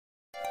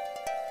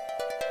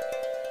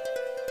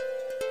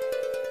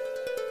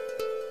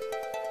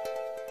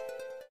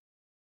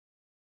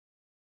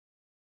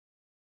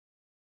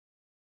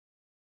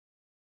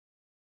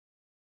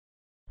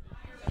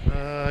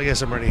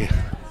Yes, I'm ready.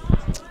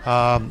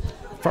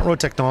 Front Row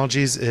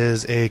Technologies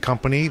is a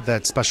company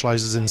that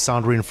specializes in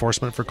sound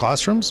reinforcement for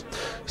classrooms.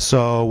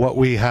 So what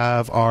we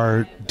have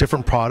are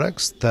different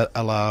products that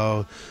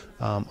allow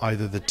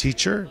either the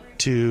teacher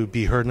to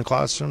be heard in the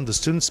classroom, the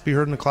students to be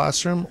heard in the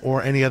classroom,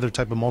 or any other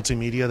type of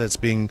multimedia that's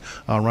being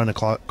run in a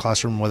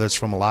classroom, whether it's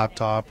from a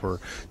laptop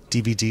or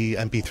DVD,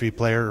 MP3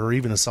 player, or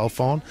even a cell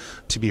phone,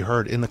 to be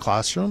heard in the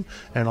classroom,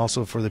 and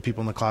also for the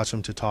people in the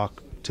classroom to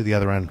talk to the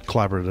other end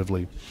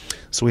collaboratively.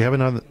 So we have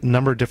a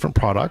number of different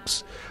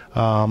products.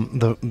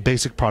 The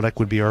basic product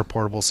would be our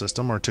portable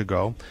system, or to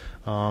go.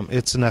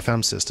 It's an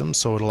FM system,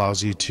 so it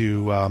allows you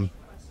to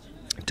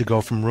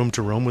go from room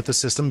to room with the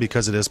system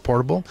because it is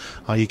portable.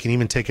 You can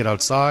even take it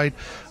outside.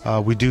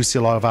 We do see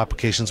a lot of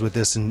applications with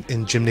this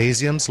in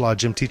gymnasiums. A lot of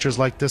gym teachers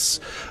like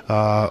this,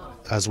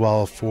 as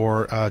well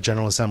for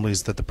general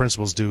assemblies that the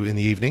principals do in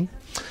the evening.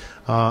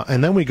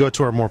 And then we go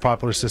to our more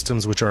popular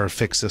systems, which are our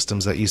fixed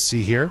systems that you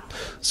see here.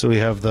 So we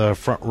have the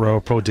Front Row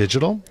Pro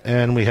Digital,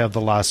 and we have the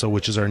Lasso,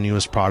 which is our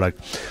newest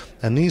product.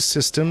 And these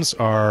systems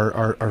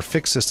are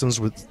fixed systems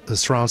with the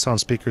surround sound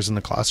speakers in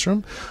the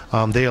classroom.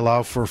 They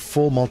allow for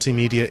full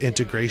multimedia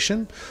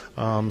integration.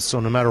 So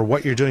no matter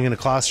what you're doing in a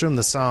classroom,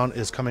 the sound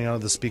is coming out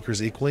of the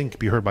speakers equally and can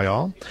be heard by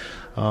all.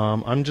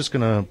 I'm just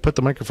going to put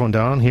the microphone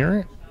down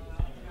here.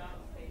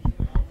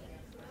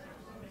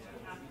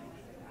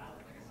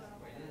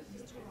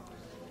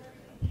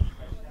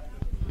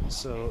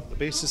 So the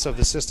basis of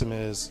the system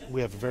is we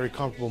have a very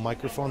comfortable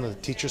microphone that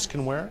the teachers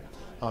can wear.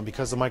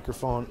 Because the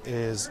microphone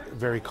is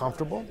very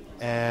comfortable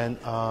and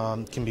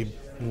can be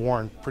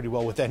worn pretty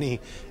well with any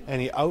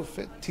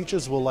outfit.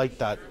 Teachers will like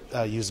that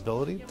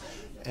usability,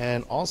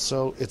 and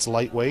also it's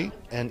lightweight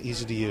and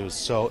easy to use.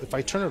 So if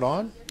I turn it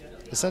on,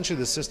 essentially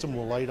the system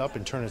will light up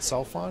and turn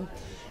itself on,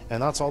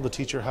 and that's all the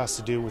teacher has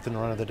to do within the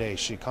run of the day.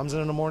 She comes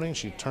in the morning,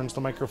 she turns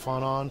the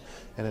microphone on,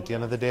 and at the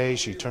end of the day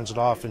she turns it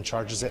off and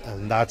charges it,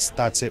 and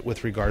that's it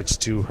with regards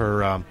to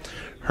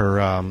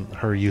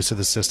her use of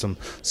the system.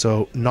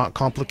 So not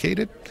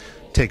complicated.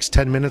 Takes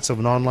 10 minutes of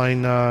an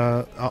online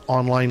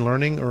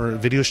learning or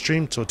video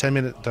stream, so a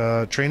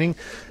 10-minute training,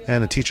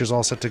 and the teacher's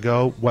all set to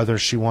go, whether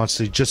she wants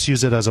to just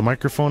use it as a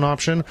microphone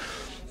option.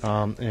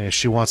 If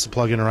she wants to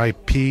plug in her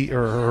IP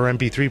or her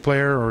MP3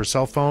 player or her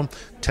cell phone,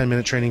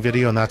 10-minute training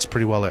video, and that's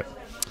pretty well it.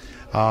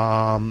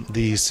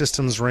 The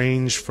systems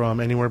range from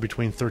anywhere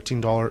between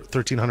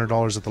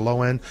 $1,300 at the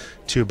low end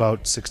to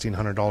about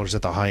 $1,600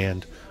 at the high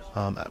end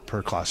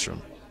per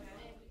classroom.